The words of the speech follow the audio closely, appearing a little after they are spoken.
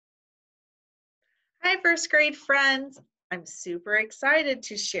Hi, first grade friends. I'm super excited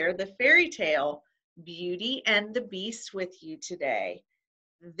to share the fairy tale Beauty and the Beast with you today.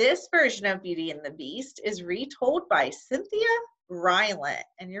 This version of Beauty and the Beast is retold by Cynthia Rylant,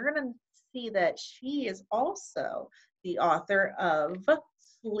 and you're going to see that she is also the author of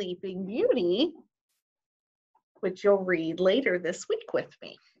Sleeping Beauty, which you'll read later this week with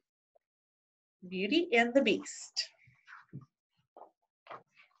me. Beauty and the Beast.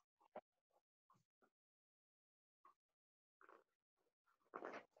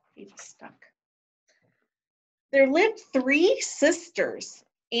 He's stuck. There lived 3 sisters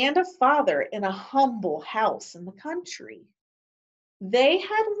and a father in a humble house in the country. They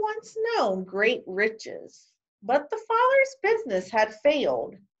had once known great riches, but the father's business had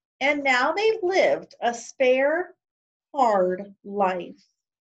failed, and now they lived a spare, hard life.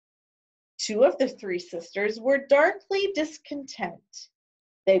 2 of the 3 sisters were darkly discontent.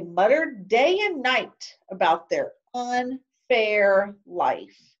 They muttered day and night about their unfair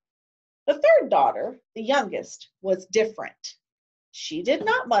life. The 3rd daughter, the youngest, was different. She did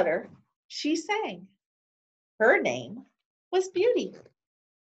not mutter, she sang. Her name was Beauty.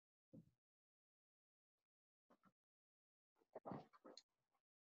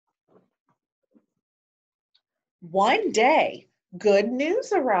 One day, good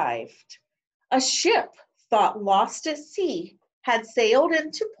news arrived. A ship, thought lost at sea, had sailed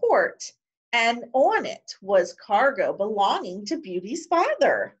into port, and on it was cargo belonging to Beauty's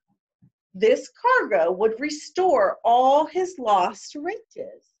father. This cargo would restore all his lost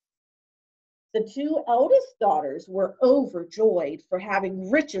riches. The 2 eldest daughters were overjoyed, for having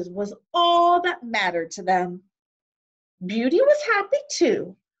riches was all that mattered to them. Beauty was happy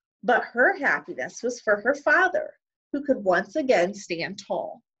too, but her happiness was for her father, who could once again stand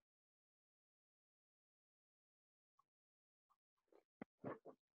tall.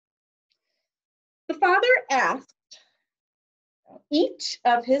 The father asked each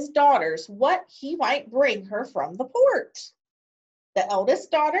of his daughters what he might bring her from the port. The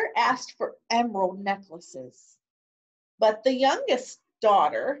eldest daughter asked for emerald necklaces, but the youngest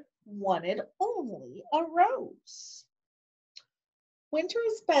daughter wanted only a rose. Winter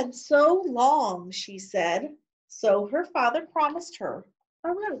has been so long, she said, so her father promised her a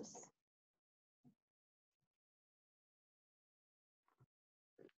rose.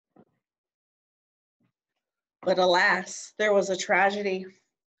 But alas, there was a tragedy.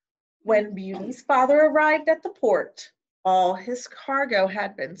 When Beauty's father arrived at the port, all his cargo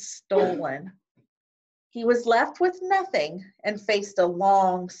had been stolen. He was left with nothing and faced a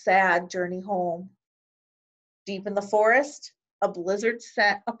long, sad journey home. Deep in the forest, a blizzard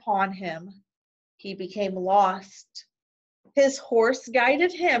set upon him. He became lost. His horse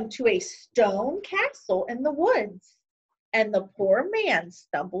guided him to a stone castle in the woods, and the poor man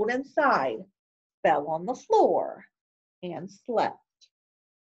stumbled inside, fell on the floor, and slept.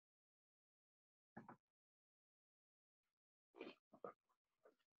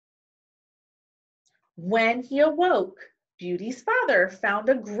 When he awoke, Beauty's father found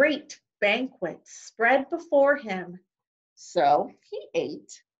a great banquet spread before him, so he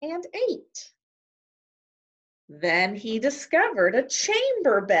ate and ate. Then he discovered a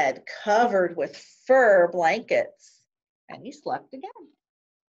chamber bed covered with fur blankets, and he slept again.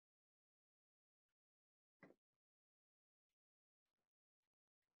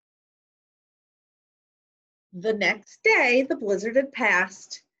 The next day, the blizzard had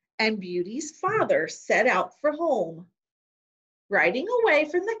passed, and Beauty's father set out for home. Riding away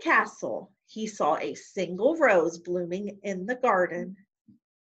from the castle, he saw a single rose blooming in the garden,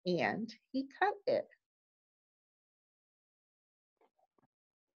 and he cut it.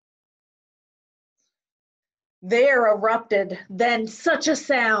 There erupted then such a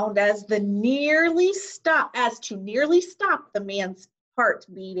sound as to nearly stop the man's heart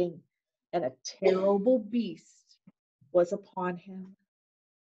beating, and a terrible beast was upon him.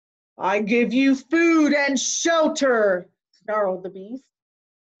 I give you food and shelter, snarled the beast,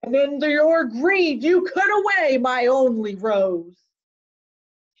 and in your greed you cut away my only rose.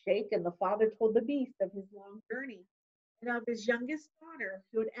 Shaken, the father told the beast of his long journey and of his youngest daughter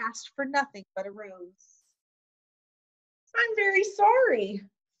who had asked for nothing but a rose. I'm very sorry,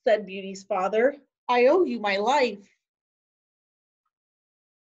 said Beauty's father. I owe you my life.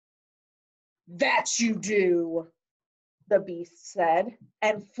 That you do, the beast said,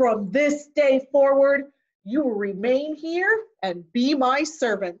 and from this day forward, you will remain here and be my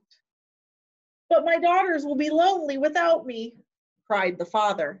servant. But my daughters will be lonely without me, cried the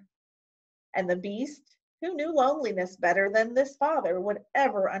father. And the beast, who knew loneliness better than this father would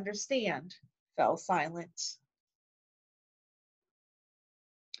ever understand, fell silent.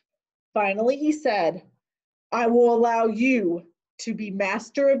 Finally, he said, I will allow you to be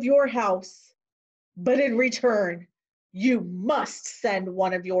master of your house, but in return, you must send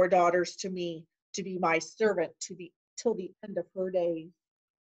one of your daughters to me to be my servant till the end of her days.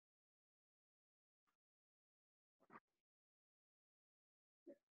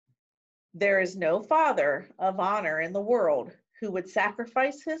 There is no father of honor in the world who would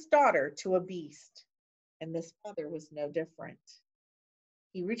sacrifice his daughter to a beast, and this father was no different.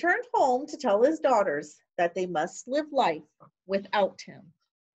 He returned home to tell his daughters that they must live life without him.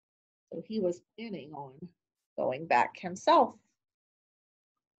 So he was planning on going back himself.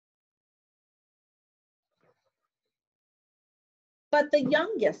 But the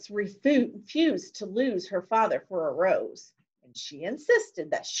youngest refused to lose her father for a rose, and she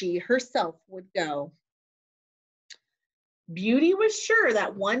insisted that she herself would go. Beauty was sure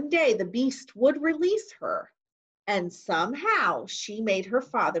that one day the beast would release her, and somehow she made her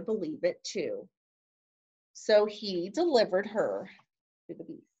father believe it too. So he delivered her to the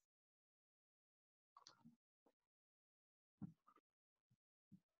beast.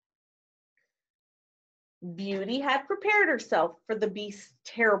 Beauty had prepared herself for the beast's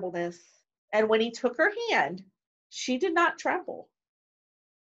terribleness, and when he took her hand, she did not tremble.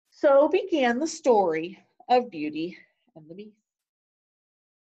 So began the story of Beauty and the Beast.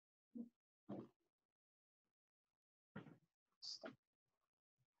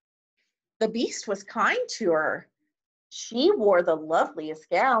 The Beast was kind to her. She wore the loveliest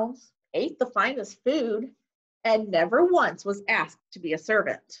gowns, ate the finest food, and never once was asked to be a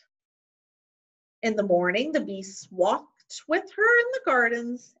servant. In the morning, the Beast walked with her in the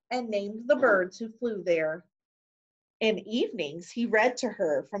gardens and named the birds who flew there. In evenings, he read to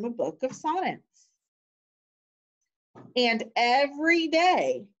her from a book of sonnets. And every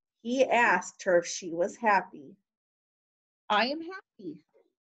day, he asked her if she was happy. I am happy,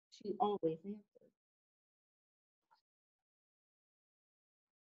 she always answered.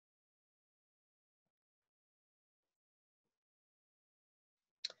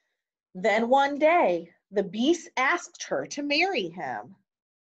 Then one day, the Beast asked her to marry him.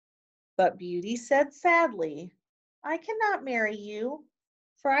 But Beauty said sadly, I cannot marry you,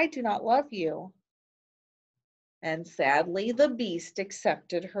 for I do not love you. And sadly, the Beast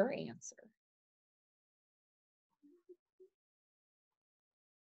accepted her answer.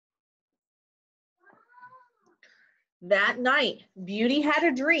 That night, Beauty had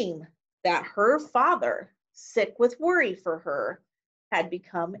a dream that her father, sick with worry for her, had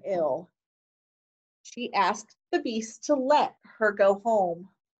become ill. She asked the Beast to let her go home.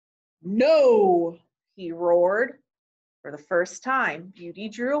 No, he roared. For the first time, Beauty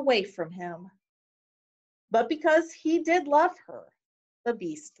drew away from him. But because he did love her, the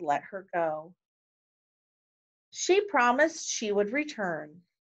Beast let her go. She promised she would return,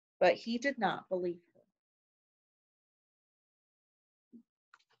 but he did not believe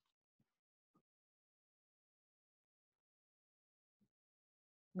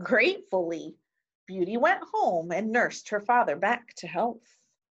her. Gratefully, Beauty went home and nursed her father back to health.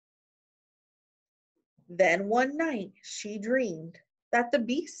 Then one night she dreamed that the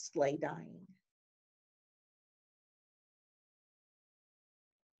Beast lay dying.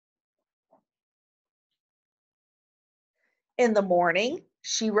 In the morning,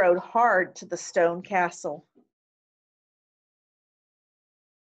 she rode hard to the stone castle.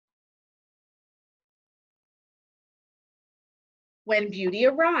 When Beauty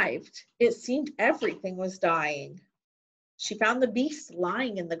arrived, it seemed everything was dying. She found the Beast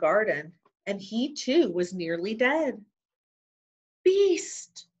lying in the garden, and he too was nearly dead.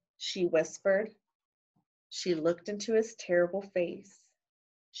 Beast, she whispered. She looked into his terrible face.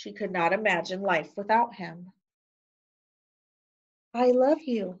 She could not imagine life without him. I love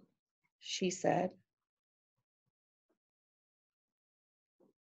you, she said.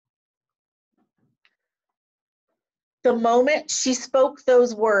 The moment she spoke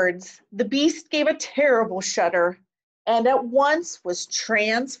those words, the Beast gave a terrible shudder and at once was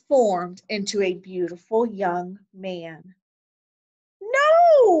transformed into a beautiful young man.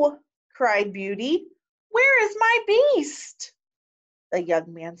 No, cried Beauty. Where is my Beast? The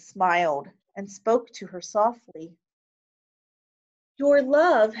young man smiled and spoke to her softly. Your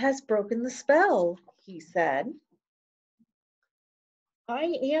love has broken the spell, he said.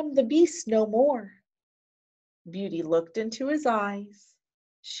 I am the Beast no more. Beauty looked into his eyes.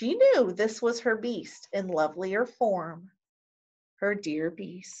 She knew this was her Beast in lovelier form, her dear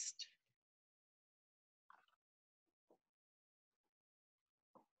Beast.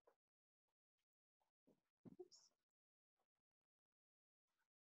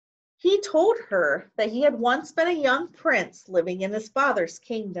 He told her that he had once been a young prince living in his father's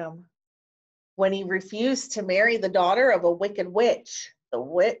kingdom. When he refused to marry the daughter of a wicked witch, the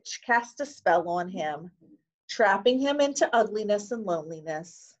witch cast a spell on him, trapping him into ugliness and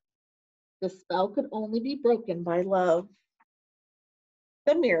loneliness. The spell could only be broken by love.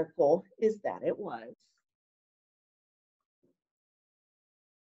 The miracle is that it was.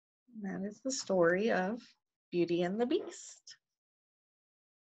 And that is the story of Beauty and the Beast.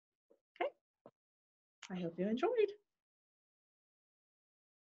 Okay, I hope you enjoyed.